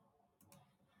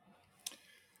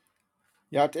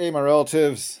Hey, my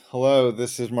relatives. Hello,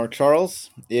 this is Mark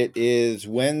Charles. It is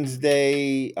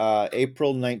Wednesday,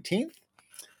 April 19th,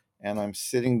 and I'm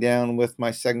sitting down with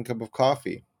my second cup of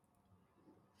coffee.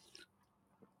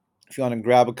 If you want to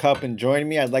grab a cup and join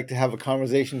me, I'd like to have a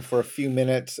conversation for a few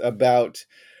minutes about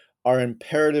our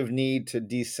imperative need to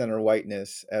decenter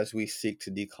whiteness as we seek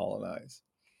to decolonize.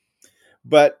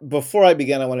 But before I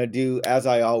begin, I want to do as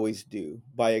I always do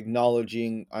by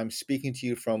acknowledging I'm speaking to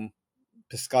you from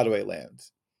Piscataway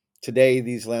lands. Today,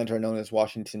 these lands are known as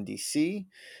Washington, D.C.,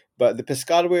 but the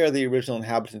Piscataway are the original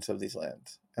inhabitants of these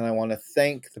lands. And I want to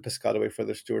thank the Piscataway for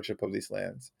their stewardship of these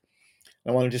lands.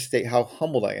 And I want to just state how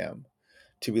humbled I am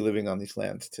to be living on these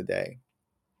lands today.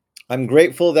 I'm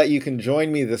grateful that you can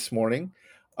join me this morning.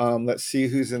 Let's see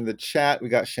who's in the chat. We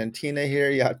got Shantina here,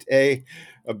 Yate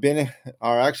Abin,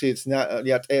 or actually, it's not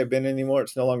Yate Abin anymore.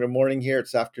 It's no longer morning here,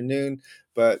 it's afternoon.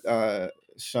 But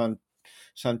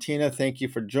Shantina, thank you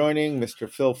for joining. Mr.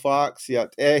 Phil Fox,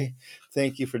 Yate,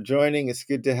 thank you for joining. It's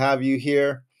good to have you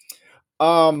here.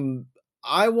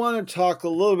 I want to talk a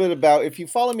little bit about, if you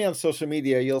follow me on social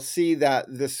media, you'll see that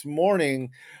this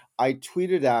morning I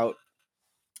tweeted out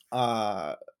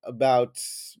about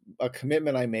a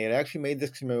commitment I made. I actually made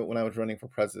this commitment when I was running for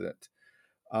president.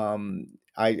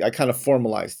 I kind of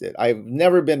formalized it. I've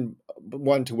never been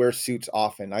one to wear suits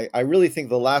often. I really think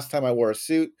the last time I wore a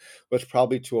suit was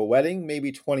probably to a wedding,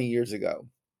 maybe 20 years ago.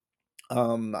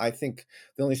 I think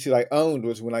the only suit I owned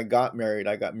was when I got married.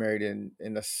 I got married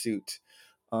in a suit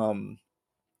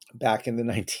back in the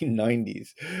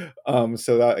 1990s.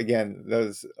 So that again, that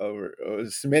was over it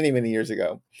was many years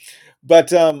ago.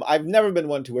 But I've never been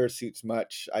one to wear suits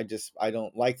much. I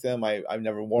don't like them. I've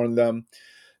never worn them.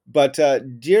 But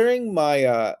during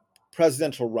my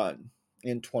presidential run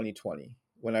in 2020,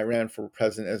 when I ran for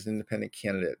president as an independent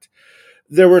candidate,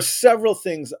 there were several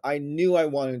things I knew I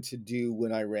wanted to do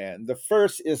when I ran. The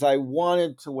first is I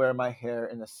wanted to wear my hair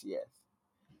in a sieve.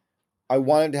 I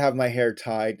wanted to have my hair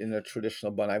tied in a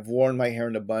traditional bun. I've worn my hair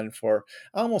in a bun for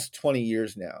almost 20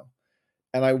 years now.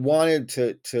 And I wanted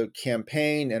to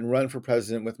campaign and run for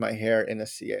president with my hair in a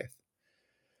sieve.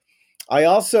 I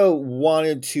also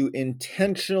wanted to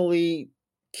intentionally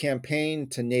campaign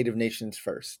to Native nations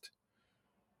first.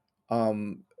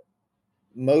 Um,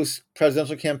 Most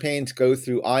presidential campaigns go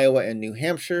through Iowa and New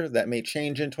Hampshire. That may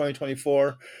change in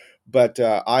 2024, but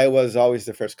Iowa is always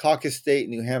the first caucus state.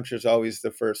 New Hampshire is always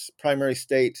the first primary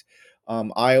state.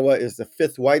 Iowa is the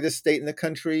fifth whitest state in the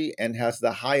country and has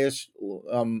the highest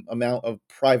amount of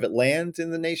private land in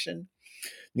the nation.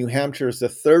 New Hampshire is the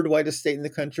third whitest state in the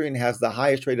country and has the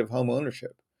highest rate of home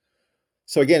ownership.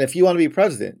 So again, if you want to be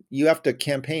president, you have to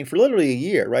campaign for literally a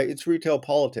year, right? It's retail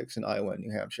politics in Iowa and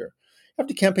New Hampshire. You have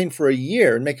to campaign for a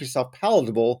year and make yourself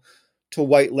palatable to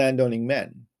white landowning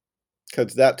men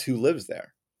because that's who lives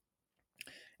there.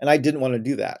 And I didn't want to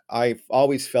do that. I've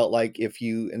always felt like if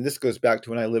you, and this goes back to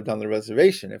when I lived on the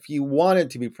reservation, if you wanted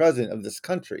to be president of this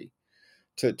country,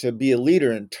 to be a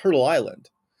leader in Turtle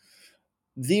Island,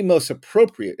 the most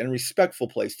appropriate and respectful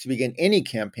place to begin any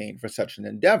campaign for such an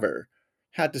endeavor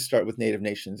had to start with Native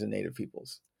nations and Native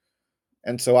peoples.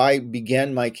 And so I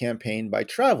began my campaign by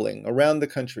traveling around the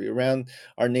country, around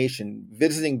our nation,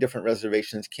 visiting different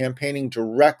reservations, campaigning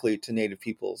directly to Native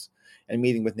peoples and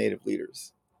meeting with Native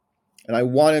leaders. And I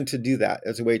wanted to do that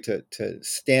as a way to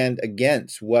stand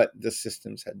against what the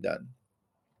systems had done.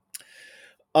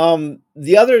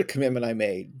 The other commitment I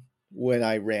made when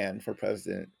I ran for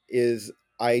president is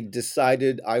I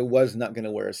decided I was not going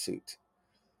to wear a suit.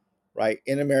 Right?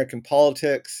 In American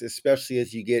politics, especially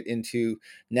as you get into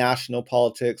national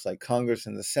politics like Congress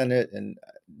and the Senate and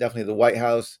definitely the White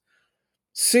House,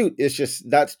 suit is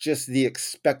that's just the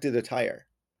expected attire.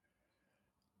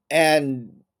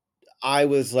 And I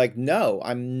was like, no,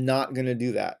 I'm not going to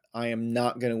do that. I am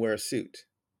not going to wear a suit.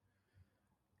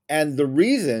 And the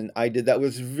reason I did that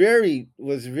was very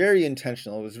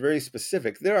intentional. It was very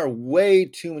specific. There are way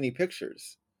too many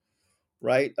pictures,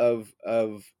 right, of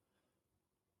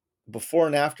before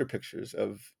and after pictures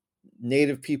of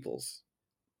Native peoples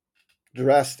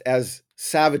dressed as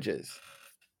savages,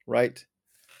 right?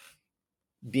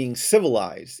 Being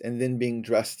civilized and then being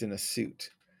dressed in a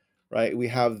suit, right? We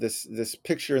have this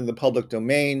picture in the public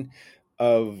domain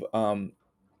of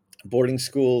boarding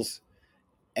schools,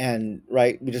 and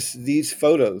right, we just these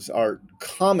photos are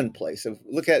commonplace. Of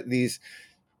look at these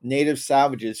Native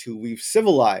savages who we've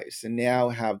civilized and now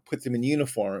have put them in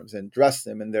uniforms and dressed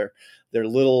them, and they're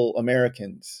little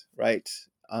Americans, right?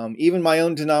 Even my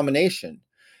own denomination,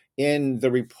 in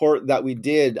the report that we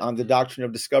did on the doctrine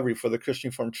of discovery for the Christian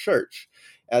Reformed Church,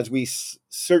 as we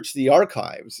searched the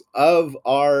archives of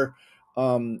our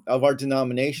of our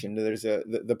denomination. There's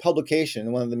the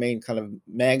publication, one of the main kind of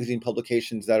magazine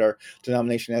publications that our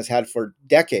denomination has had for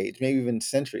decades, maybe even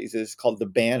centuries, is called the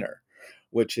Banner,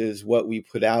 which is what we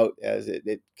put out as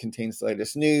it contains the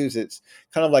latest news. It's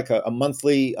kind of like a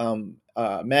monthly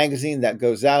magazine that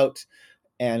goes out,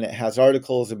 and it has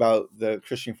articles about the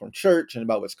Christian Reformed Church and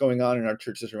about what's going on in our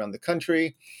churches around the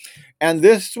country. And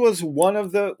this was one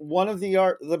of the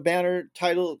banner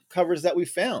title covers that we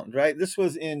found. Right, this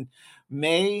was in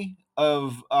May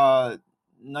of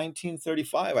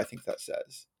 1935, I think that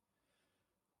says,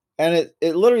 and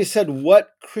it literally said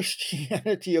what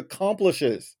Christianity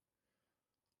accomplishes,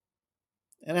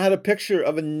 and it had a picture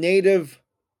of a native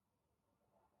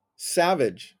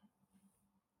savage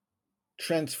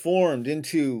transformed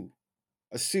into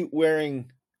a suit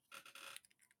wearing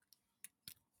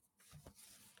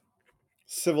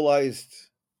civilized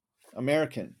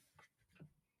American.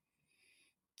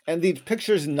 And these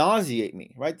pictures nauseate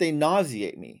me, right? They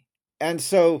nauseate me. And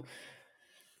so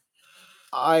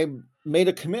I made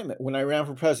a commitment when I ran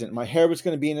for president. My hair was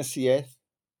going to be in a CA.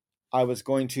 I was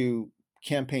going to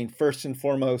campaign first and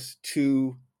foremost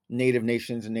to Native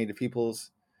nations and Native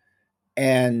peoples.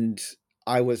 And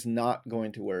I was not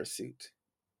going to wear a suit,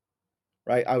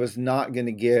 right? I was not going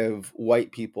to give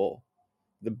white people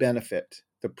the benefit,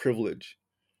 the privilege,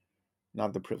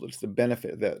 not the privilege, the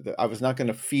benefit. I was not going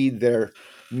to feed their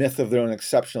myth of their own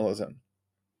exceptionalism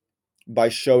by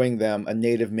showing them a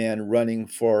native man running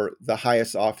for the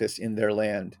highest office in their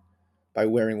land by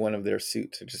wearing one of their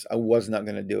suits. I was not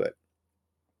going to do it.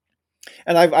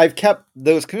 And I've kept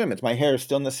those commitments. My hair is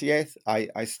still in the CA.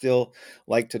 I still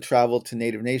like to travel to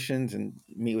Native nations and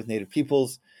meet with Native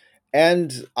peoples.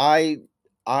 And I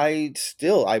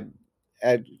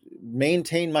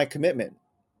maintain my commitment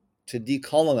to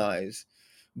decolonize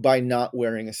by not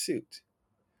wearing a suit.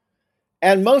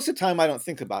 And most of the time, I don't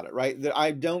think about it, right? That I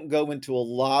don't go into a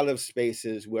lot of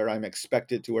spaces where I'm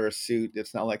expected to wear a suit.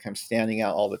 It's not like I'm standing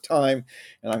out all the time,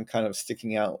 and I'm kind of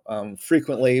sticking out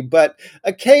frequently. But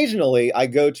occasionally, I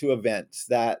go to events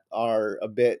that are a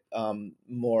bit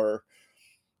more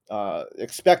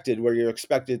expected, where you're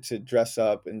expected to dress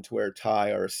up and to wear a tie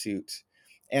or a suit.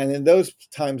 And in those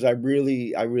times, I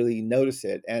really notice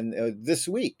it. And this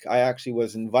week, I actually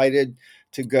was invited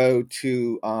to go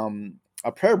to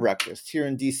a prayer breakfast here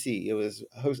in DC. It was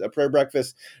a prayer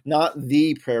breakfast, not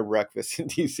the prayer breakfast in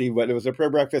DC, but it was a prayer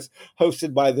breakfast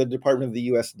hosted by the Department of the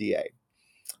USDA.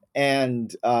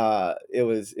 And it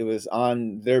was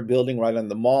on their building right on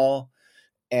the mall,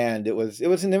 and it was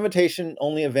an invitation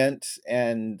only event,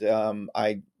 and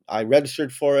I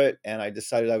registered for it, and I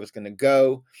decided I was going to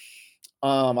go.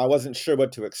 I wasn't sure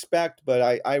what to expect, but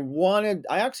I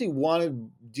actually wanted to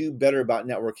do better about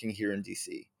networking here in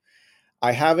DC.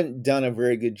 I haven't done a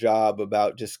very good job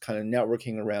about just kind of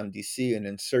networking around DC and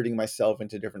inserting myself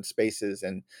into different spaces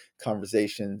and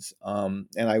conversations. And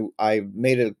I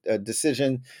made a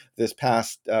decision this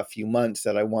past few months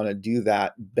that I want to do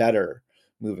that better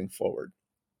moving forward.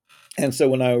 And so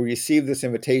when I received this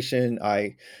invitation,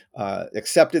 I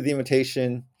accepted the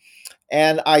invitation,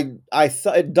 and I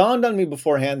thought it dawned on me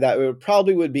beforehand that it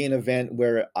probably would be an event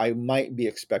where I might be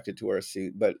expected to wear a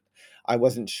suit, but I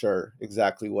wasn't sure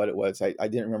exactly what it was. I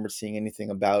didn't remember seeing anything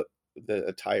about the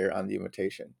attire on the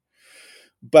invitation.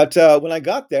 But when I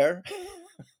got there,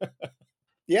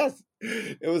 yes,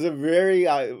 it was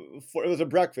it was a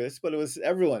breakfast, but it was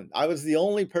everyone. I was the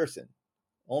only person,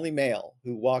 only male,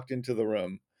 who walked into the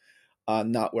room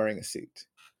not wearing a suit.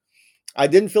 I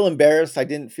didn't feel embarrassed. I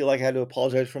didn't feel like I had to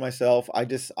apologize for myself. I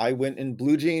went in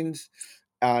blue jeans,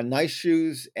 nice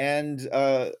shoes, and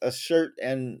a shirt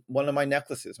and one of my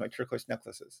necklaces, my turquoise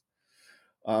necklaces.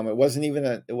 It wasn't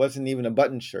even a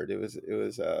button shirt. It was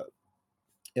a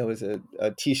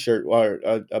t-shirt, or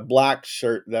a black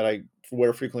shirt that I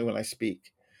wear frequently when I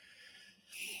speak.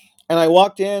 And I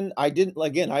walked in. I didn't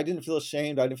feel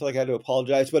ashamed. I didn't feel like I had to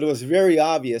apologize, but it was very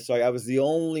obvious. So I was the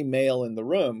only male in the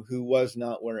room who was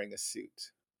not wearing a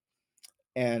suit.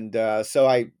 And so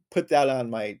I put that on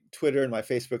my Twitter and my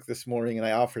Facebook this morning, and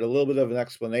I offered a little bit of an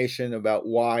explanation about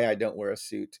why I don't wear a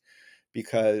suit,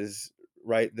 because,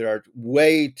 right, there are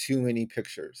way too many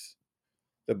pictures,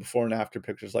 the before and after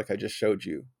pictures, like I just showed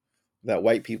you, that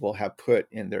white people have put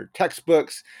in their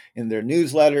textbooks, in their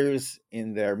newsletters,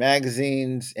 in their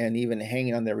magazines, and even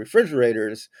hanging on their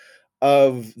refrigerators,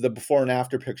 of the before and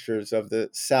after pictures of the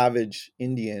savage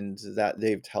Indians that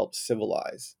they've helped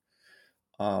civilize.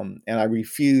 And I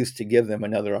refuse to give them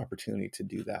another opportunity to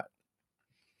do that.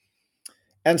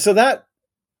 And so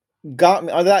got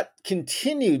me, or that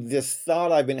continued this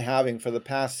thought I've been having for the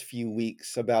past few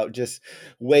weeks about just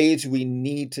ways we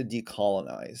need to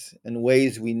decolonize and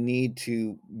ways we need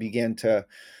to begin to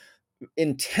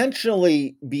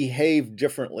intentionally behave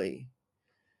differently,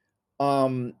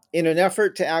 in an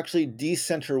effort to actually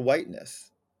decenter whiteness.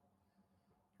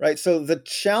 Right. So the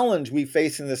challenge we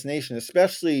face in this nation,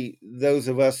 especially those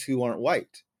of us who aren't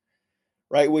white,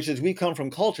 right, which is we come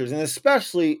from cultures, and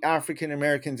especially African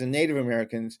Americans and Native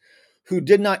Americans who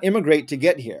did not immigrate to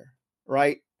get here,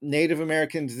 right? Native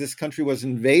Americans, this country was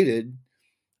invaded,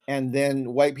 and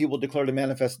then white people declared a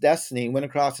manifest destiny, went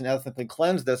across and ethnically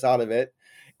cleansed us out of it,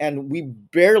 and we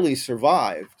barely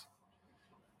survived.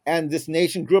 And this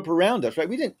nation grew up around us, right?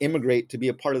 We didn't immigrate to be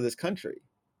a part of this country.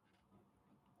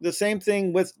 The same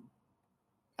thing with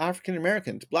African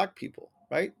Americans, black people,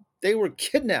 right? They were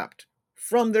kidnapped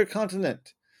from their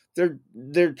continent,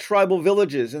 their tribal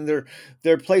villages and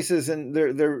their places and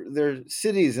their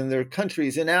cities and their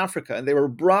countries in Africa, and they were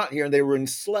brought here and they were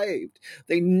enslaved.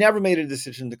 They never made a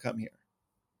decision to come here.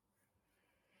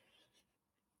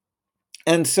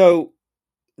 And so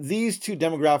these two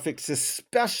demographics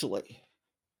especially,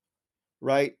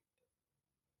 right?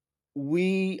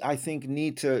 We, I think,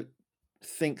 need to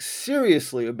think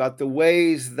seriously about the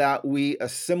ways that we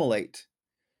assimilate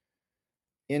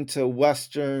into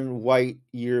Western white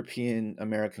European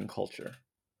American culture.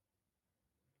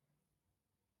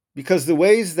 Because the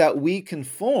ways that we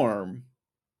conform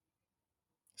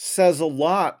says a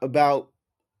lot about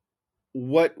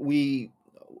what we,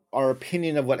 our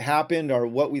opinion of what happened, or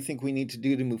what we think we need to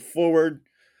do to move forward,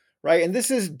 right? And this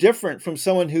is different from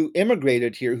someone who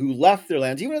immigrated here, who left their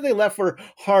lands, even if they left for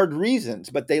hard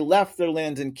reasons, but they left their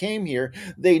lands and came here.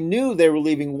 They knew they were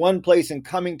leaving one place and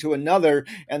coming to another,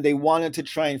 and they wanted to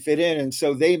try and fit in. And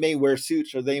so they may wear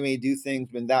suits or they may do things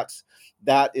when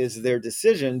that is their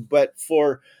decision. But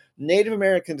for Native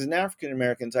Americans and African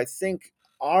Americans, I think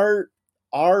our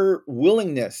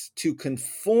willingness to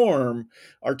conform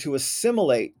or to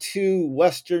assimilate to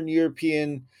Western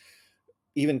European,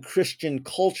 even Christian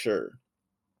culture,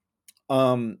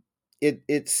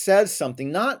 it says something,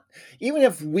 not even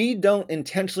if we don't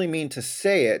intentionally mean to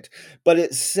say it, but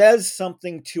it says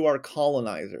something to our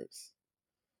colonizers,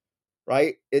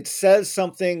 right? It says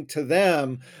something to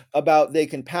them about they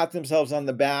can pat themselves on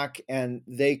the back and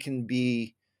they can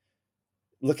be,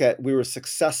 look at, we were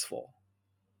successful,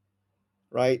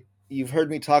 right? You've heard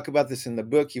me talk about this in the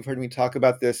book. You've heard me talk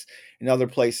about this in other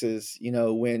places,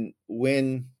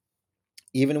 when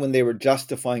even when they were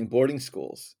justifying boarding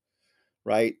schools,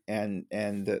 right? And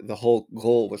the whole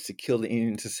goal was to kill the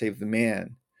Indian to save the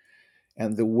man.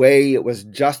 And the way it was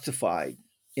justified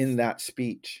in that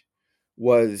speech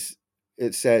was,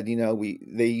 it said,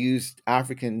 they used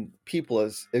African people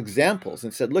as examples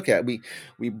and said, look at,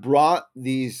 we brought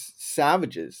these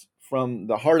savages from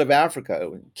the heart of Africa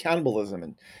and cannibalism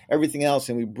and everything else,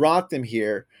 and we brought them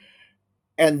here,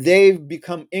 and they've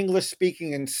become English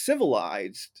speaking and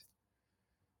civilized.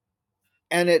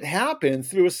 And it happened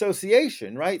through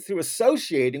association, right? Through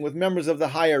associating with members of the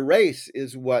higher race,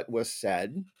 is what was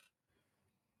said.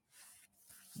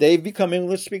 They've become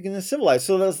English speaking and civilized.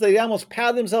 So they almost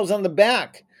pat themselves on the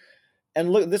back.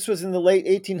 And look, this was in the late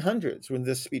 1800s when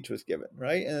this speech was given,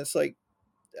 right? And it's like,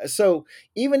 so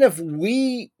even if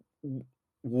we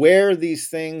wear these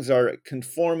things or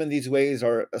conform in these ways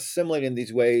or assimilate in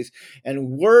these ways,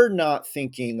 and we're not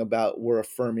thinking about, we're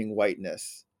affirming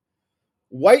whiteness,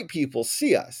 white people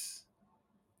see us.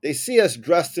 They see us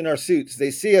dressed in our suits.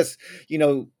 They see us,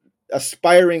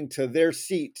 aspiring to their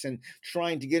seats and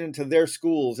trying to get into their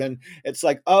schools. And it's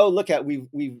like, oh, look at,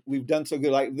 we've done so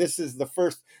good. Like, this is the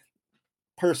first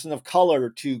person of color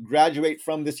to graduate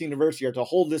from this university or to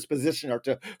hold this position or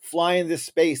to fly in this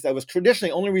space that was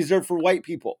traditionally only reserved for white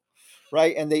people,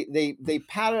 right? And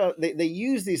they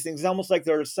use these things almost like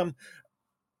there's some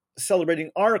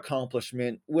celebrating our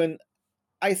accomplishment, when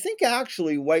I think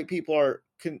actually white people are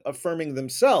affirming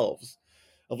themselves,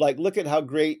 of like, look at how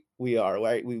great we are,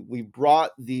 right? We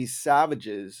brought these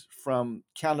savages from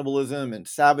cannibalism and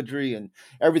savagery and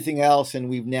everything else, and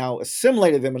we've now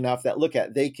assimilated them enough that, look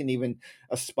at, they can even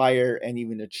aspire and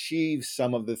even achieve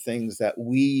some of the things that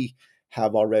we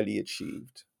have already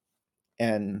achieved.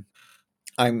 And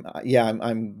I'm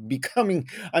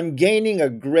gaining a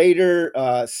greater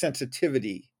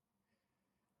sensitivity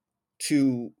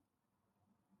to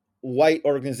white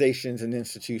organizations and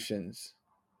institutions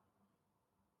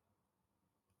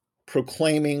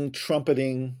proclaiming,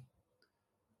 trumpeting,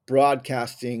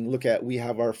 broadcasting, look at, we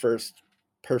have our first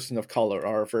person of color,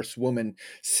 our first woman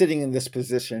sitting in this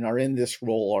position or in this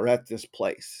role or at this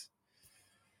place.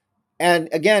 And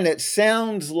again, it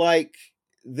sounds like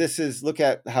this is, look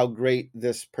at how great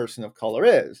this person of color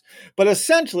is. But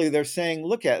essentially they're saying,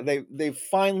 look at, they've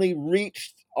finally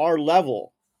reached our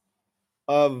level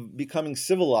of becoming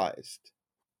civilized.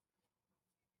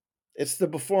 It's the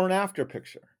before and after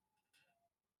picture.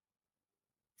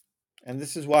 And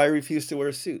this is why I refuse to wear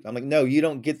a suit. I'm like, no, you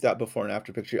don't get that before and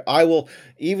after picture. I will,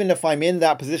 even if I'm in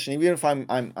that position, even if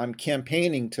I'm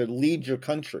campaigning to lead your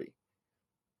country,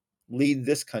 lead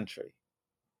this country,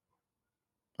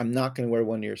 I'm not going to wear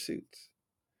one of your suits.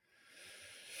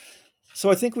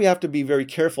 So I think we have to be very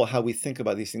careful how we think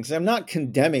about these things. I'm not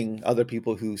condemning other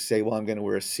people who say, well, I'm going to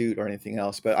wear a suit or anything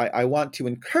else, but I want to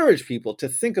encourage people to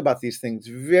think about these things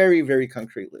very, very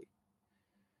concretely.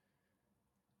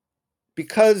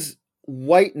 Because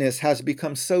whiteness has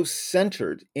become so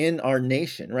centered in our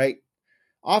nation, right?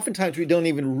 Oftentimes we don't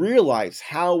even realize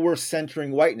how we're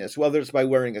centering whiteness, whether it's by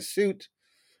wearing a suit,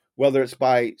 whether it's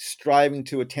by striving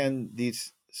to attend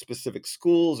these specific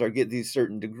schools or get these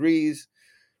certain degrees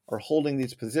or holding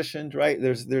these positions, right?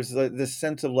 There's this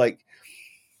sense of like,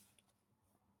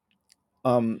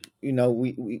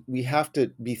 we have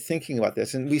to be thinking about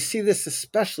this, and we see this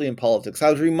especially in politics.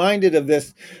 I was reminded of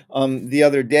this the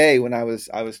other day when I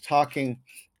was talking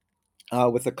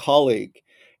with a colleague,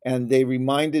 and they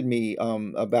reminded me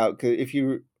about, 'cause if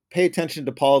you pay attention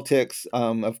to politics,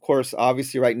 of course,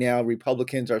 obviously, right now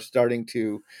Republicans are starting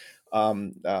to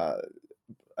um, uh,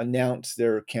 announce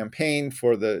their campaign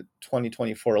for the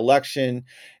 2024 election.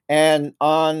 And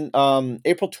on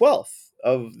April 12th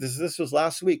of this was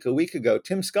last week, a week ago,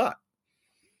 Tim Scott,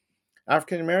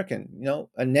 African American,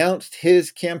 announced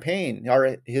his campaign,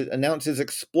 or announced his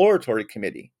exploratory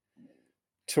committee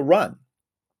to run.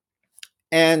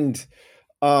 And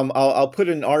I'll put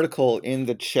an article in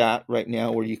the chat right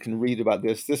now where you can read about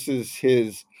this. This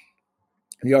is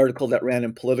the article that ran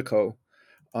in Politico,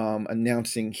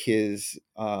 announcing his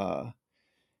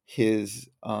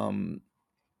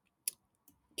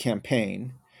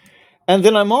campaign. And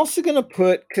then I'm also going to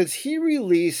put, because he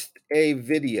released a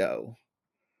video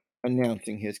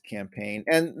announcing his campaign,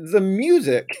 and the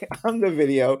music on the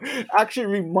video actually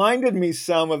reminded me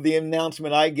some of the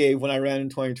announcement I gave when I ran in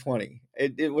 2020.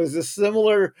 It was a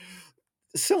similar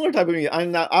type of music.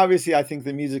 I'm not, obviously, I think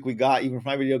the music we got even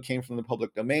from my video came from the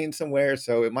public domain somewhere,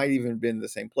 so it might even been the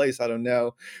same place. I don't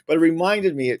know, but it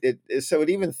reminded me. So it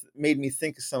even made me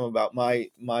think some about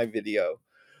my video.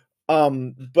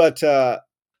 But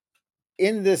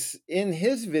in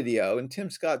his video, in Tim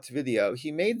Scott's video,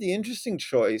 he made the interesting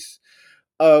choice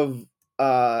of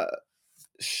uh,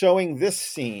 showing this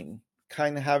scene,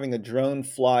 kind of having a drone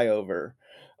flyover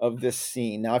of this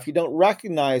scene. Now, if you don't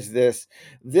recognize this,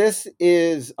 this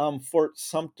is Fort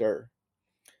Sumter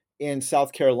in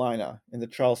South Carolina, in the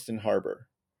Charleston Harbor.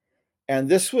 And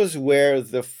this was where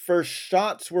the first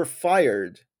shots were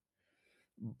fired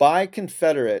by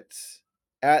Confederates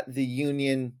at this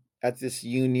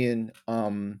Union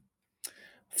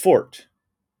fort.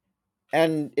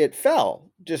 And it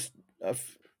fell just a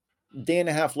day and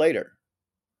a half later.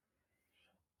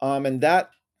 And that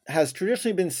has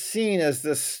traditionally been seen as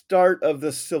the start of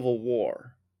the Civil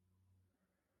War.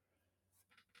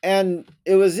 And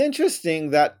it was interesting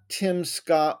that Tim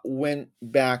Scott went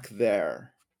back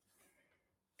there.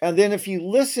 And then if you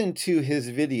listen to his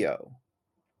video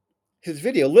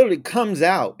literally comes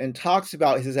out and talks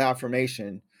about his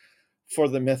affirmation for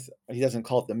the myth. He doesn't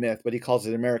call it the myth, but he calls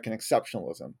it American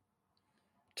exceptionalism.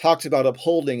 Talks about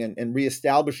upholding and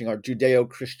reestablishing our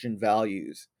Judeo-Christian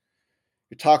values.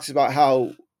 He talks about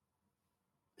how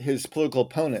his political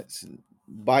opponents,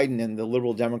 Biden and the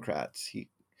liberal Democrats, he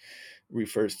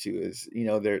refers to as,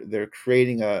 they're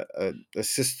creating a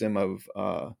system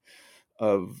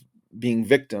of being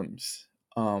victims.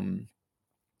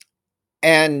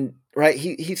 And right,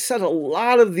 he said a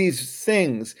lot of these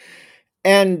things,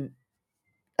 and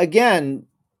again,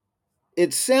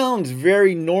 it sounds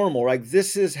very normal. Like,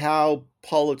 this is how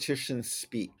politicians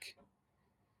speak,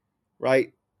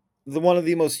 right? One of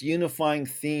the most unifying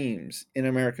themes in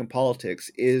American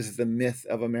politics is the myth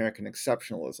of American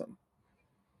exceptionalism.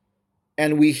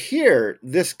 And we hear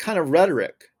this kind of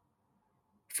rhetoric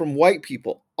from white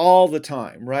people all the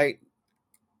time, right?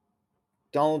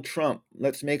 Donald Trump,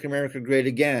 let's make America great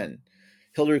again.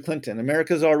 Hillary Clinton,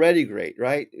 America's already great,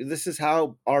 right? This is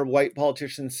how our white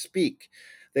politicians speak.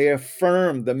 They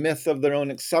affirm the myth of their own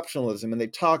exceptionalism, and they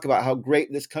talk about how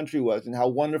great this country was and how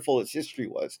wonderful its history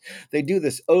was. They do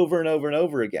this over and over and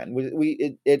over again.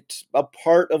 It's a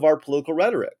part of our political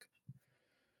rhetoric.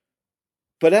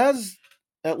 But as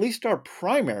at least our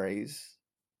primaries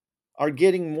are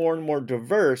getting more and more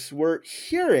diverse, we're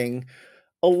hearing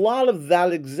a lot of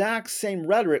that exact same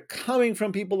rhetoric coming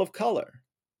from people of color.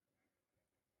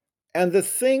 And the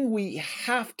thing we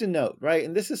have to note, right,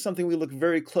 and this is something we look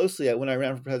very closely at when I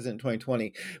ran for president in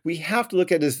 2020, we have to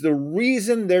look at is the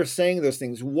reason they're saying those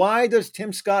things. Why does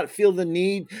Tim Scott feel the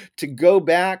need to go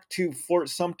back to Fort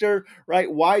Sumter, right?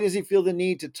 Why does he feel the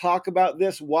need to talk about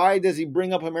this? Why does he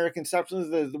bring up American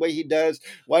exceptionalism the way he does?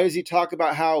 Why does he talk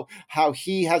about how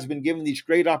he has been given these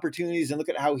great opportunities and look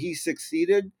at how he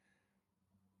succeeded?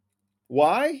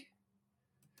 Why?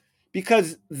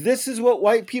 Because this is what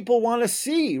white people want to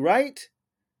see, right?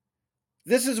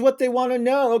 This is what they want to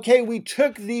know. Okay, we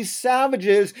took these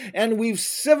savages and we've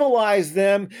civilized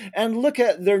them, and look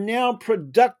at they're now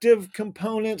productive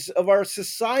components of our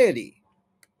society.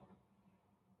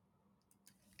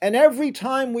 And every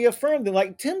time we affirm them,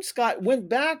 like Tim Scott went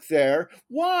back there.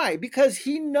 Why? Because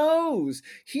he knows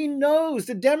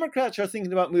the Democrats are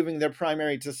thinking about moving their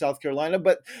primary to South Carolina,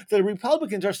 but the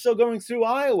Republicans are still going through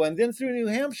Iowa and then through New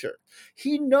Hampshire.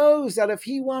 He knows that if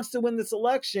he wants to win this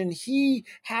election, he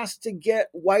has to get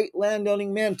white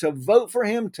landowning men to vote for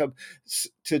him,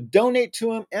 to donate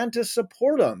to him, and to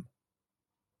support him.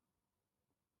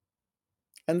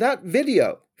 And that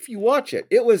video, if you watch it,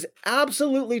 it was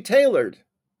absolutely tailored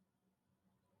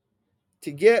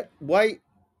to get white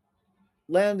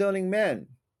landowning men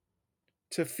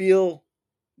to feel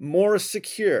more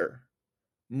secure,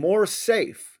 more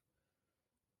safe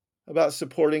about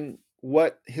supporting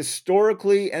what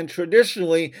historically and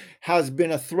traditionally has been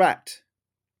a threat,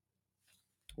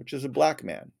 which is a black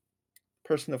man,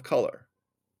 person of color.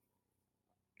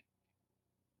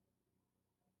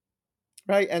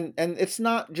 Right? And it's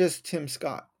not just Tim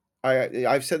Scott.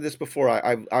 I've said this before.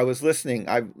 I was listening.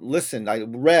 I listened. I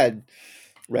listened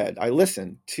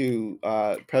to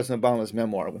President Obama's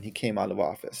memoir when he came out of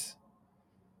office.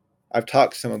 I've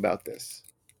talked to him about this,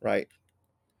 right?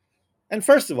 And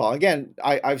first of all, again,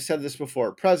 I've said this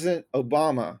before. President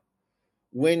Obama,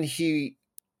 when he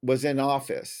was in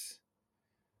office,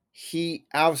 he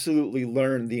absolutely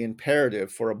learned the imperative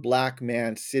for a black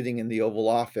man sitting in the Oval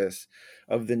Office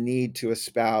of the need to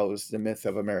espouse the myth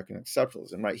of American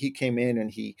exceptionalism, right? He came in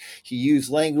and he used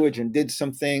language and did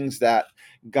some things that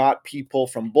got people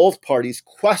from both parties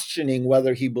questioning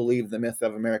whether he believed the myth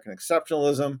of American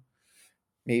exceptionalism.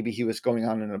 Maybe he was going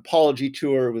on an apology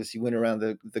tour as he went around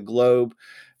the globe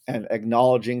and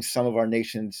acknowledging some of our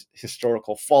nation's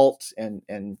historical faults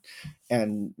and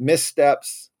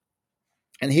missteps.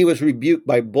 And he was rebuked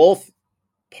by both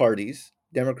parties,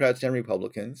 Democrats and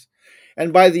Republicans.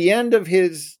 And by the end of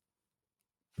his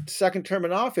second term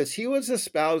in office, he was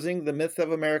espousing the myth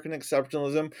of American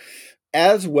exceptionalism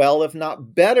as well, if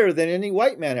not better, than any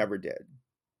white man ever did.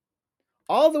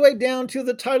 All the way down to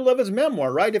the title of his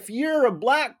memoir, right? If you're a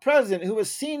black president who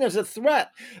was seen as a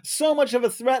threat, so much of a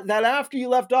threat that after you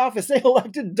left office, they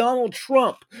elected Donald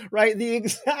Trump, right? The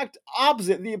exact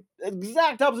opposite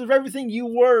of everything you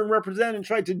were and represent and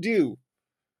tried to do,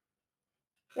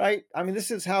 right? I mean, this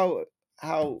is how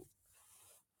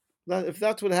if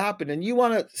that's what happened, and you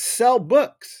want to sell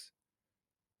books,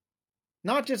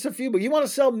 not just a few, but you want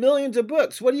to sell millions of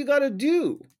books, what do you got to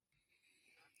do?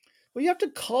 Well, you have to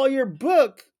call your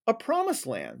book A Promised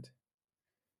Land,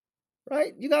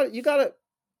 right? You got to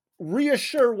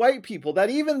reassure white people that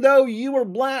even though you were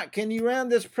black and you ran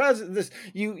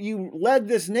you led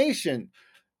this nation,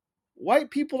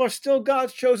 white people are still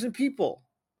God's chosen people.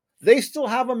 They still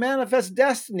have a manifest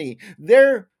destiny.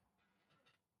 Their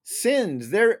sins,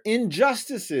 their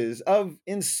injustices of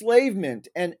enslavement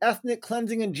and ethnic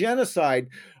cleansing and genocide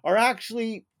are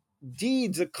actually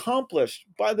deeds accomplished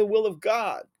by the will of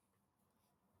God.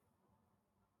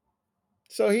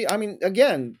 So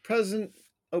again, President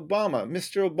Obama,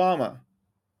 Mr. Obama,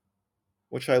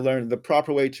 which I learned the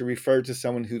proper way to refer to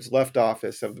someone who's left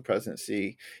office of the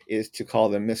presidency is to call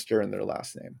them Mr. in their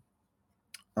last name.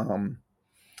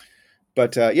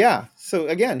 Yeah. So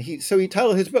again, he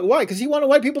titled his book. Why? Because he wanted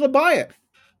white people to buy it.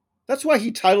 That's why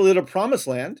he titled it A Promised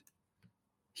Land.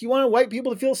 He wanted white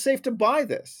people to feel safe to buy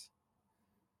this.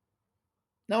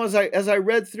 Now, as I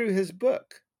read through his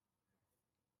book,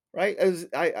 right, as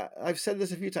I've said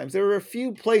this a few times, there were a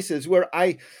few places where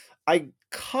I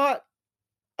caught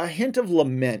a hint of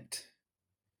lament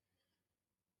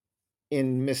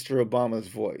in Mr. Obama's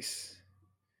voice,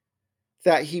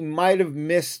 that he might have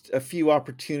missed a few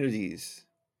opportunities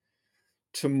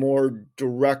to more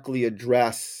directly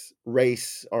address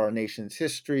race or our nation's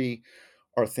history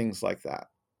or things like that.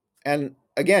 And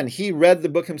again, he read the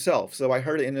book himself, so I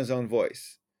heard it in his own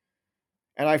voice.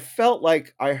 And I felt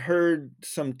like I heard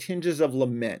some tinges of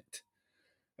lament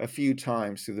a few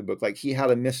times through the book, like he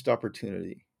had a missed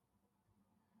opportunity.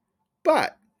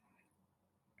 But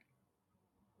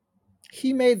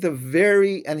he made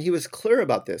and he was clear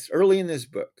about this early in his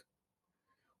book.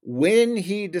 when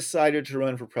he decided to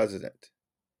run for president,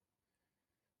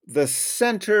 the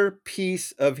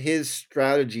centerpiece of his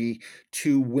strategy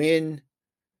to win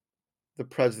the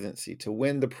presidency, to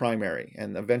win the primary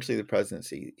and eventually the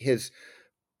presidency, his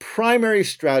primary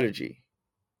strategy,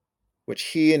 which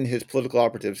he and his political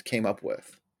operatives came up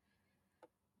with,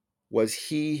 was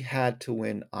he had to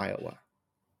win Iowa.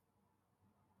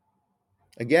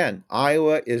 Again,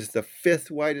 Iowa is the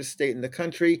fifth whitest state in the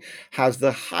country, has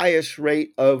the highest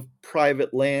rate of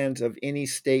private lands of any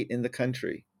state in the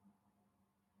country.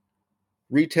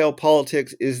 Retail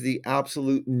politics is the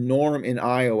absolute norm in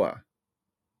Iowa.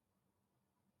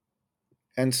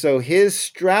 And so his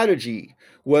strategy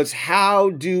was, how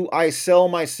do I sell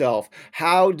myself?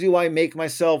 How do I make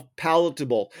myself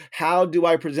palatable? How do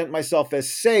I present myself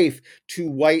as safe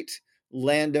to white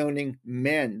landowning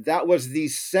men? That was the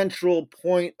central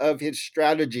point of his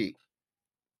strategy.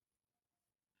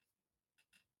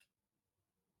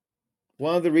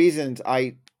 One of the reasons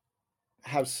I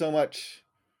have so much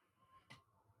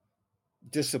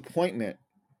disappointment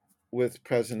with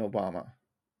President Obama,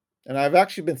 and I've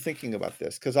actually been thinking about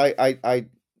this because I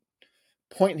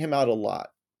point him out a lot.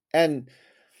 And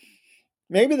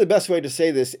maybe the best way to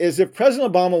say this is, if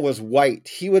President Obama was white,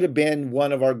 he would have been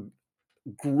one of our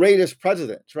greatest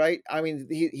presidents, right? I mean,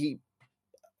 he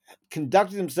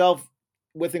conducted himself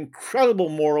with incredible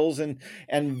morals and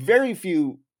very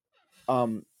few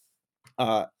um,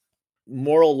 uh,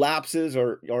 moral lapses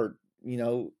or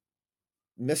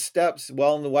missteps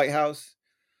while in the White House.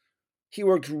 He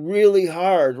worked really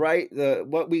hard, right?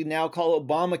 What we now call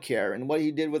Obamacare, and what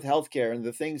he did with healthcare, and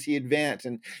the things he advanced,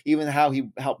 and even how he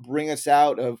helped bring us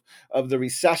out of the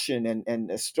recession and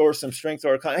restore some strength to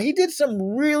our economy. He did some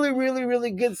really, really,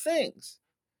 really good things.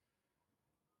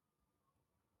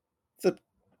 The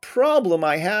problem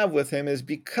I have with him is,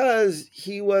 because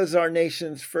he was our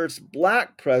nation's first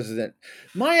black president,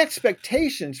 my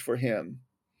expectations for him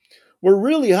were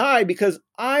really high, because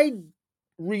I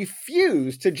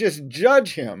refuse to just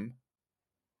judge him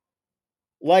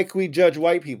like we judge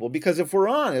white people. Because if we're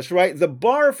honest, right, the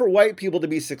bar for white people to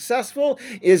be successful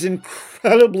is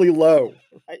incredibly low.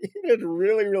 Right? It's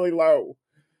really, really low.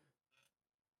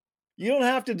 You don't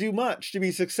have to do much to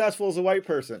be successful as a white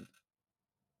person.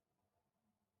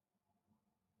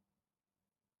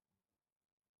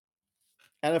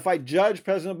 And if I judge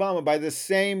President Obama by the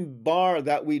same bar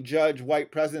that we judge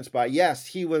white presidents by, yes,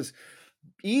 he was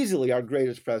easily our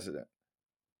greatest president.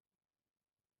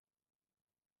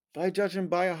 But I judge him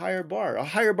by a higher bar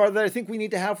that I think we need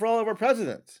to have for all of our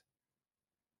presidents.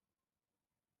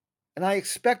 And I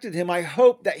expected him, I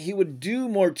hoped that he would do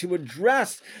more to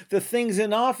address the things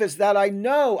in office that I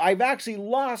know I've actually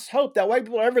lost hope that white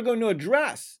people are ever going to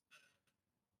address.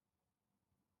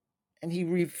 And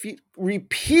he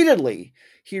repeatedly,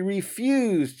 he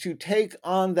refused to take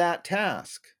on that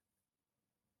task.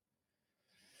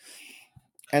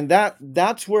 And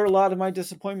that's where a lot of my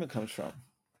disappointment comes from.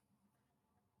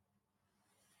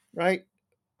 Right?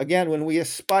 Again, when we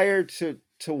aspire to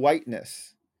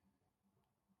whiteness,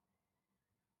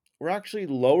 we're actually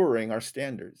lowering our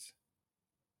standards.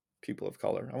 People of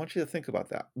color, I want you to think about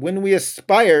that. When we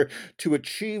aspire to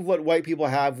achieve what white people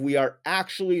have, we are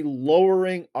actually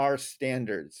lowering our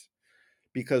standards,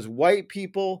 because white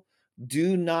people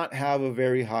do not have a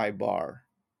very high bar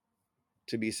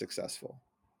to be successful.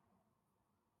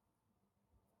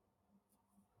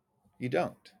 You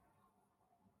don't.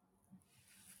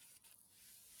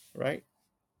 Right?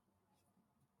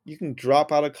 You can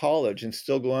drop out of college and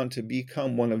still go on to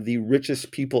become one of the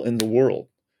richest people in the world.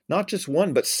 Not just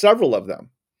one, but several of them.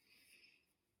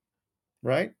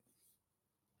 Right?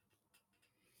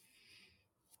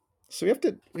 So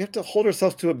we have to hold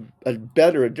ourselves to a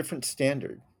different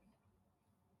standard.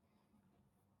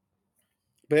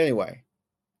 But anyway,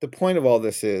 the point of all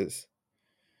this is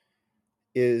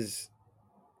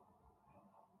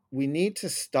we need to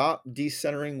stop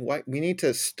decentering white. We need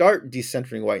to start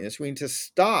decentering whiteness. We need to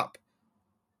stop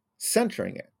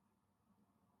centering it.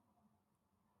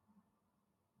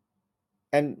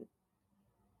 And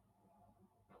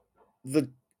the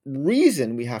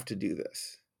reason we have to do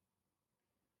this,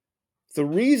 the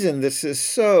reason this is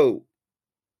so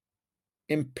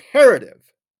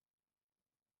imperative,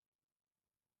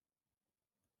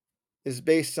 is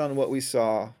based on what we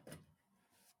saw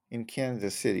in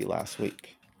Kansas City last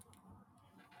week.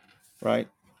 Right?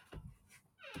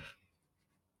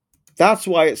 That's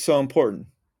why it's so important.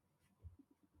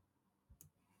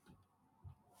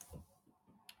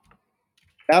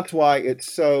 That's why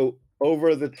it's so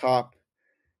over the top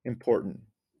important.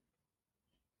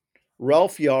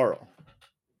 Ralph Yarl,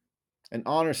 an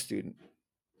honor student,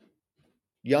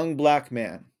 young black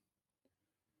man,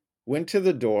 went to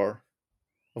the door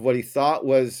of what he thought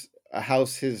was a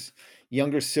house his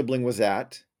younger sibling was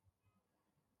at,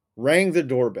 rang the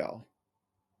doorbell,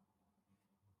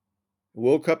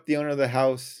 woke up the owner of the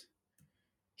house.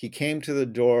 He came to the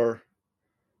door,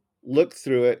 looked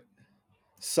through it,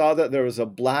 saw that there was a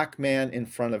black man in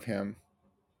front of him,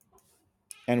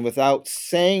 and without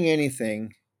saying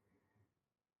anything,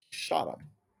 shot him.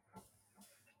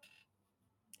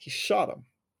 He shot him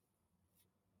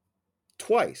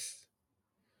twice.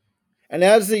 And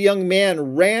as the young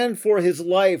man ran for his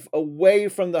life away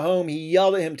from the home, he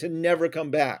yelled at him to never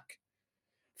come back.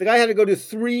 The guy had to go to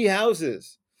 3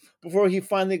 houses before he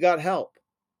finally got help.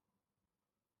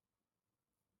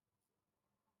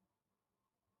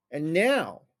 And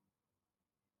now,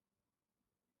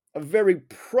 a very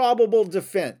probable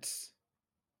defense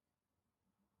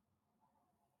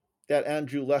that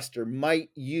Andrew Lester might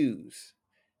use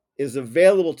is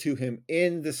available to him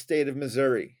in the state of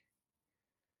Missouri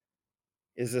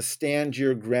is a stand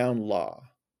your ground law.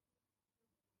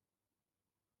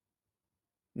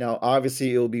 Now,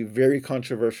 obviously, it will be very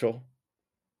controversial,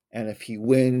 and if he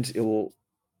wins, it will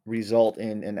result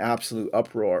in an absolute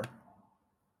uproar.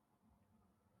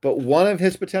 But one of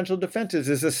his potential defenses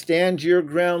is a stand your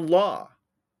ground law,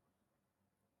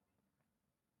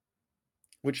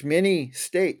 which many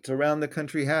states around the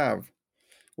country have,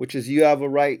 which is you have a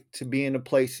right to be in a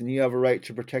place and you have a right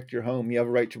to protect your home. You have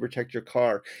a right to protect your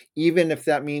car, even if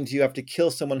that means you have to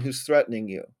kill someone who's threatening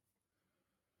you.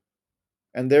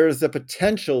 And there is the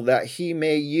potential that he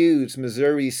may use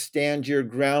Missouri's stand your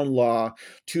ground law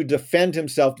to defend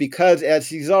himself because, as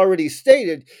he's already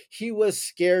stated, he was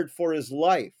scared for his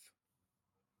life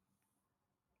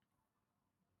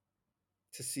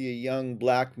to see a young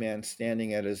black man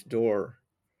standing at his door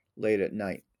late at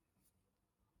night.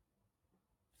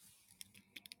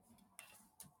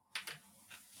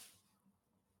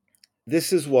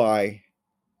 This is why,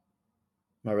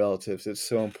 my relatives, it's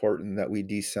so important that we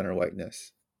decenter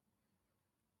whiteness.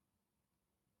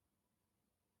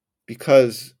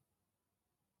 Because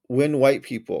when white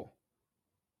people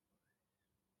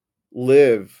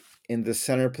live in the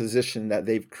center position that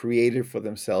they've created for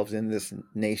themselves in this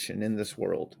nation, in this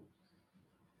world,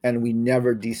 and we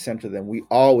never decenter them, we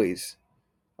always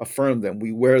affirm them.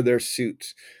 We wear their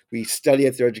suits. We study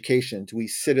at their educations. We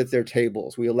sit at their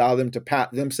tables. We allow them to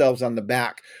pat themselves on the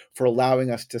back for allowing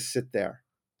us to sit there,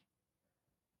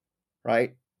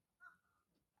 right?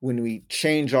 When we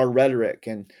change our rhetoric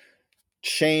and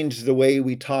change the way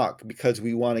we talk because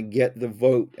we want to get the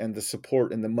vote and the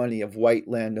support and the money of white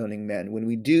landowning men. When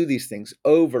we do these things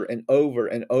over and over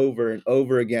and over and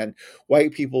over again,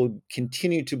 white people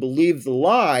continue to believe the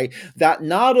lie that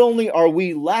not only are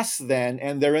we less than,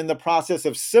 and they're in the process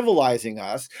of civilizing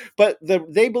us, but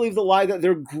they believe the lie that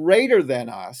they're greater than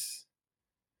us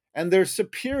and they're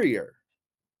superior.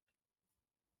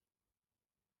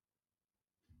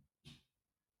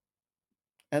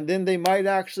 And then they might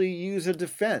actually use a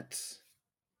defense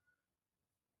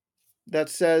that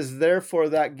says, therefore,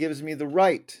 that gives me the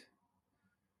right,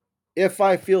 if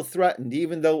I feel threatened,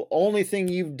 even though only thing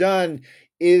you've done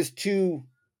is to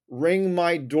ring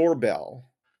my doorbell.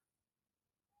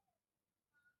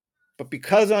 But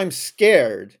because I'm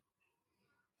scared,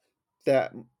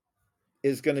 that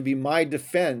is going to be my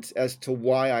defense as to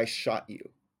why I shot you.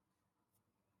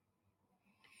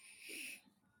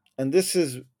 And this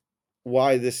is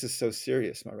why this is so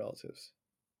serious, my relatives.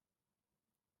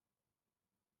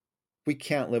 We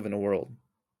can't live in a world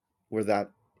where that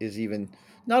is even,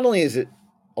 not only is it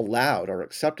allowed or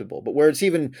acceptable, but where it's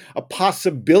even a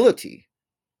possibility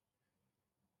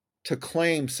to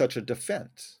claim such a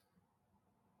defense.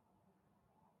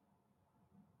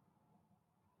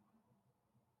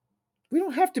 We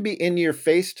don't have to be in your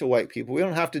face to white people. We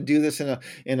don't have to do this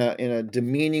in a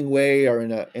demeaning way or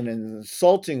in an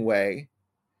insulting way.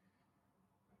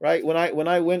 Right? When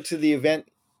I went to the event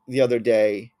the other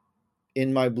day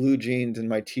in my blue jeans and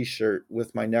my t-shirt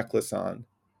with my necklace on,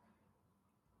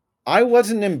 I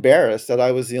wasn't embarrassed that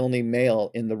I was the only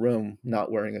male in the room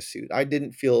not wearing a suit. I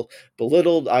didn't feel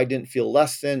belittled. I didn't feel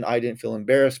less than. I didn't feel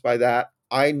embarrassed by that.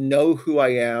 I know who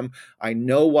I am. I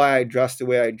know why I dress the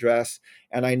way I dress.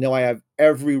 And I know I have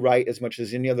every right, as much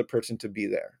as any other person, to be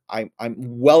there. I'm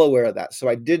well aware of that. So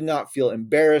I did not feel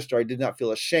embarrassed, or I did not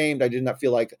feel ashamed. I did not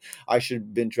feel like I should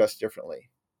have been dressed differently.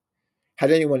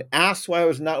 Had anyone asked why I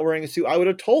was not wearing a suit, I would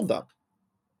have told them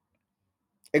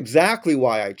exactly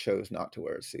why I chose not to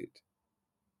wear a suit.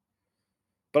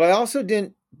 But I also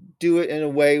didn't do it in a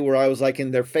way where I was like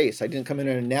in their face. I didn't come in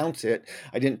and announce it.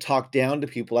 I didn't talk down to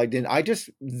people. I just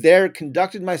there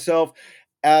conducted myself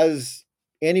as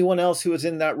anyone else who was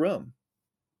in that room.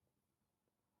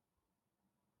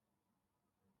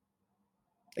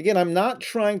 Again, I'm not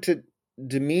trying to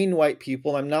demean white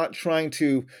people. I'm not trying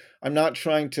to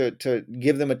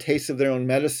give them a taste of their own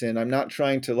medicine. I'm not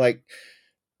trying to like,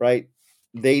 right,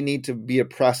 they need to be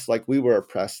oppressed like we were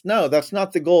oppressed. No, that's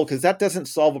not the goal, because that doesn't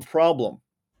solve a problem.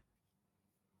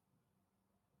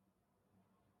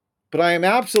 But I am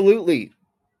absolutely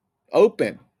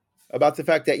open about the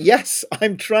fact that yes,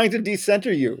 I'm trying to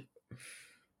decenter you.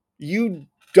 You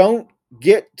don't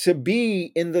get to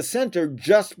be in the center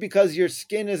just because your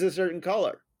skin is a certain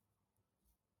color.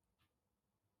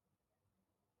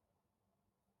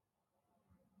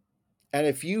 And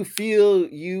if you feel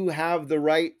you have the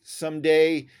right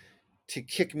someday to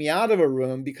kick me out of a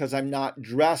room because I'm not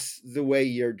dressed the way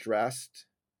you're dressed,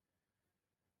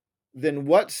 then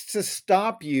what's to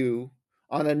stop you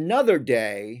on another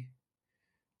day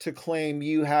to claim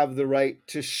you have the right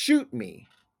to shoot me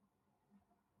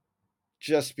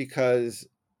just because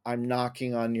I'm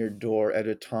knocking on your door at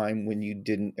a time when you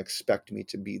didn't expect me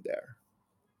to be there?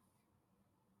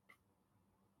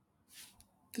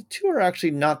 The two are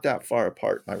actually not that far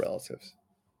apart, my relatives.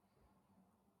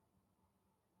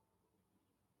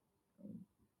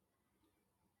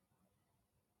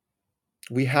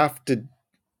 We have to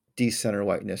decenter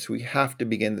whiteness. We have to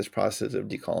begin this process of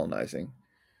decolonizing.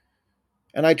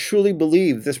 And I truly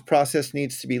believe this process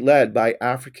needs to be led by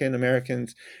African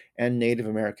Americans and Native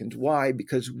Americans. Why?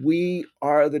 Because we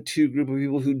are the two group of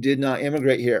people who did not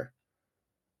immigrate here.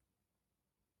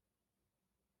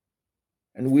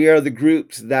 And we are the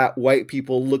groups that white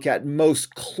people look at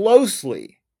most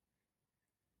closely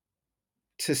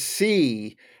to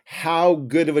see how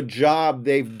good of a job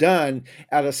they've done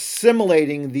at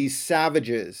assimilating these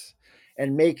savages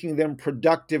and making them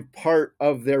productive part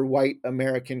of their white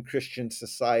American Christian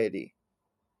society.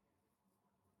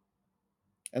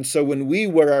 And so when we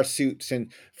wear our suits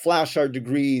and flash our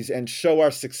degrees and show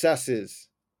our successes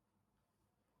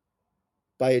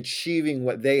by achieving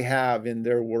what they have in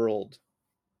their world,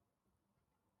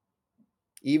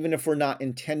 even if we're not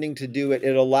intending to do it,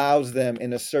 it allows them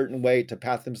in a certain way to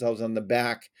pat themselves on the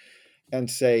back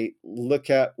and say, look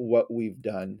at what we've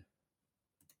done.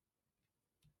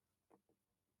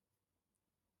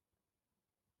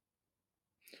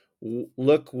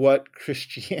 Look what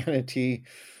Christianity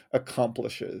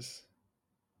accomplishes.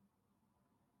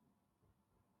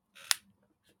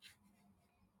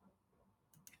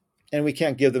 And we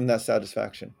can't give them that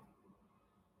satisfaction.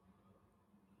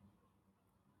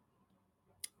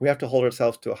 We have to hold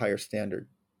ourselves to a higher standard.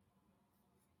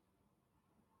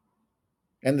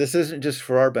 And this isn't just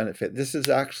for our benefit. This is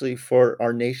actually for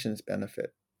our nation's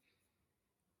benefit.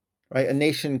 Right? A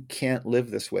nation can't live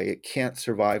this way. It can't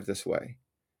survive this way.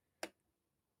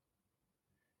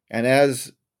 And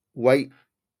as white,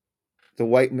 the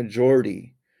white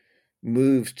majority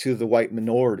moves to the white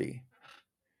minority,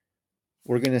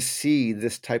 we're going to see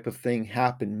this type of thing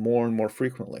happen more and more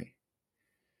frequently.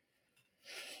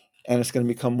 And it's going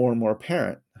to become more and more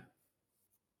apparent.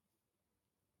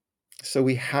 So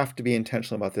we have to be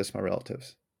intentional about this, my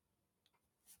relatives.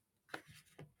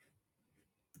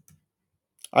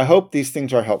 I hope these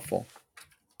things are helpful.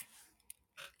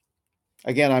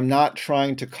 Again, I'm not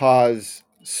trying to cause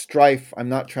strife. I'm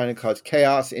not trying to cause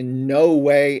chaos. In no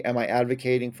way am I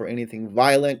advocating for anything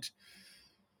violent.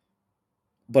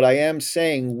 But I am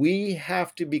saying we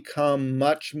have to become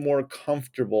much more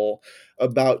comfortable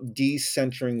about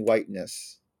decentering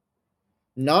whiteness,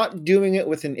 not doing it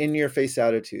with an in-your-face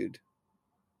attitude,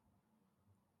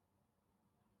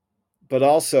 but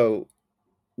also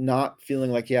not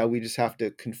feeling like, yeah, we just have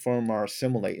to conform or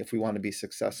assimilate if we want to be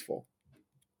successful.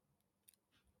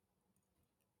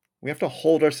 We have to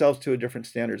hold ourselves to a different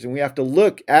standards, and we have to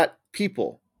look at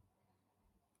people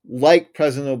like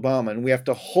President Obama, and we have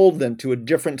to hold them to a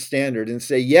different standard and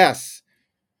say, yes,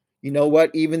 you know what?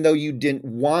 Even though you didn't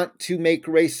want to make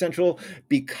race central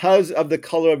because of the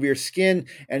color of your skin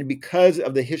and because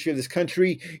of the history of this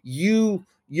country,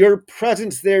 your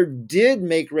presence there did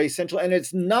make race central, and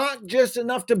it's not just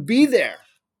enough to be there.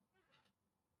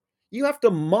 You have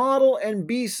to model and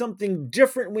be something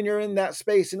different when you're in that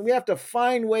space. And we have to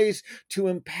find ways to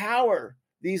empower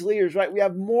these leaders, right? We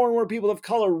have more and more people of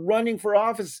color running for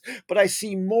office, but I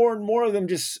see more and more of them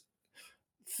just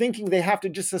thinking they have to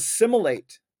just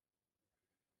assimilate,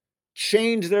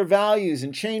 change their values,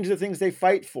 and change the things they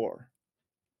fight for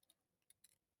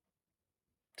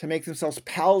to make themselves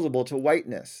palatable to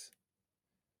whiteness.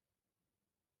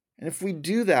 And if we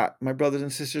do that, my brothers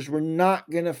and sisters, we're not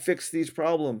going to fix these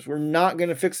problems. We're not going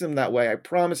to fix them that way. I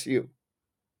promise you.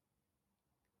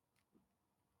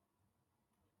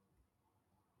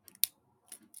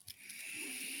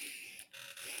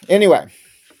 Anyway,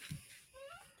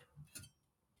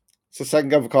 It's a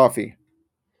second cup of coffee.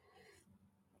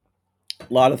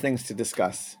 A lot of things to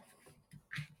discuss.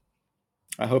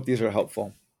 I hope these are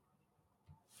helpful.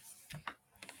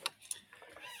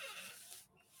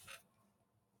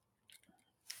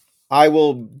 I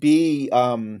will be.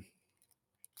 I'm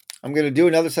going to do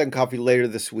another second coffee later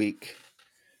this week.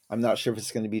 I'm not sure if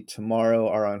it's going to be tomorrow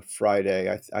or on Friday.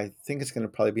 I think it's going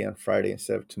to probably be on Friday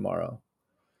instead of tomorrow.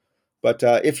 But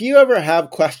if you ever have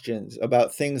questions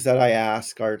about things that I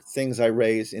ask or things I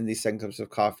raise in these second cups of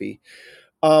coffee,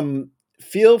 um,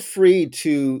 feel free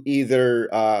to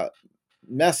either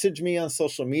message me on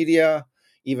social media,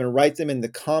 even write them in the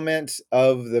comments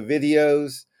of the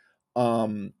videos,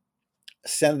 um,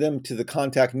 send them to the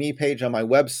contact me page on my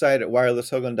website at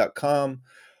wirelesshogan.com.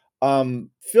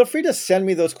 Feel free to send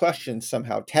me those questions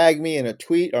somehow. Tag me in a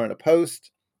tweet or in a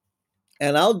post,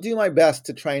 and I'll do my best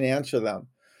to try and answer them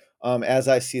as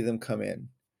I see them come in.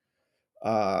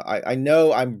 I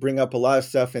know I bring up a lot of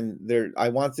stuff, and there I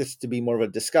want this to be more of a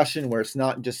discussion where it's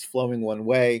not just flowing one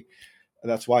way.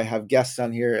 That's why I have guests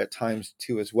on here at times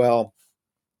too as well.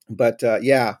 But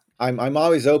yeah, I'm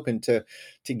always open to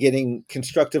getting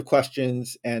constructive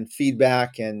questions and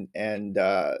feedback and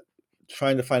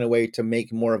trying to find a way to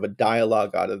make more of a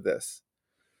dialogue out of this.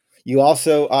 You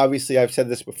also, obviously, I've said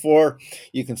this before,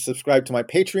 you can subscribe to my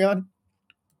Patreon.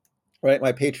 Right,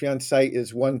 my Patreon site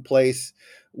is one place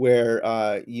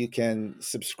where you can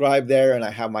subscribe there, and I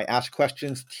have my Ask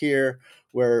Questions tier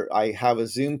where I have a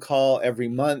Zoom call every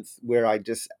month where I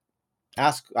just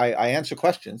I answer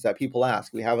questions that people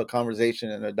ask. We have a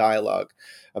conversation and a dialogue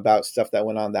about stuff that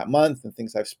went on that month and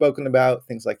things I've spoken about,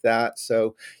 things like that.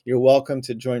 So you're welcome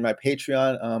to join my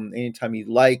Patreon anytime you'd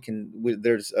like, and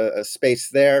there's a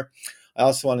space there. I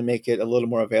also want to make it a little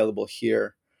more available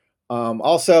here.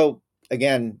 Also,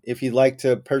 again, if you'd like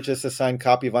to purchase a signed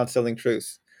copy of On Selling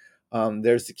Truth,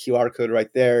 there's the QR code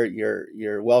right there.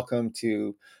 You're welcome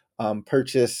to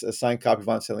purchase a signed copy of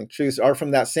On Selling Truth, or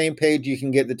from that same page, you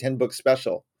can get the 10-book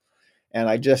special. And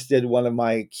I just did one of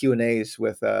my Q&As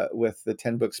with the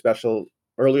 10-book special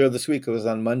earlier this week. It was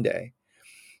on Monday,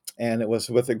 and it was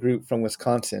with a group from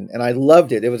Wisconsin, and I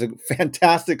loved it. It was a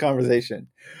fantastic conversation.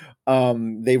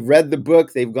 They've read the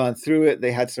book, they've gone through it,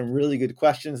 they had some really good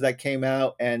questions that came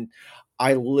out, and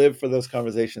I live for those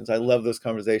conversations. I love those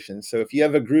conversations. So if you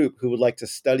have a group who would like to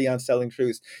study On Selling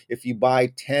Truths, if you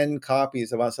buy 10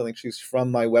 copies of On Selling Truths from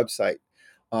my website,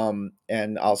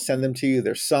 and I'll send them to you,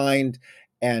 they're signed,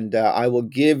 and I will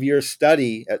give your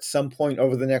study at some point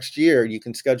over the next year. You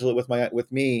can schedule it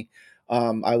with me.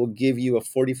 I will give you a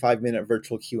 45-minute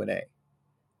virtual Q&A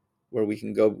where we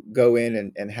can go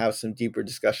in and have some deeper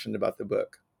discussion about the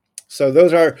book. So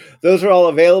those are all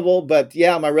available. But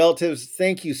yeah, my relatives,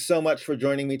 thank you so much for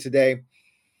joining me today.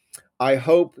 I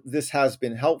hope this has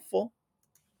been helpful,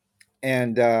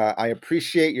 and I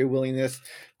appreciate your willingness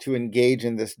to engage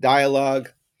in this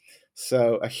dialogue.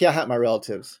 So yeah, my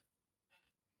relatives,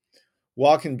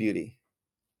 walk in beauty,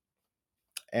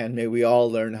 and may we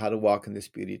all learn how to walk in this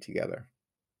beauty together.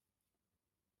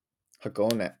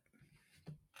 Hakone.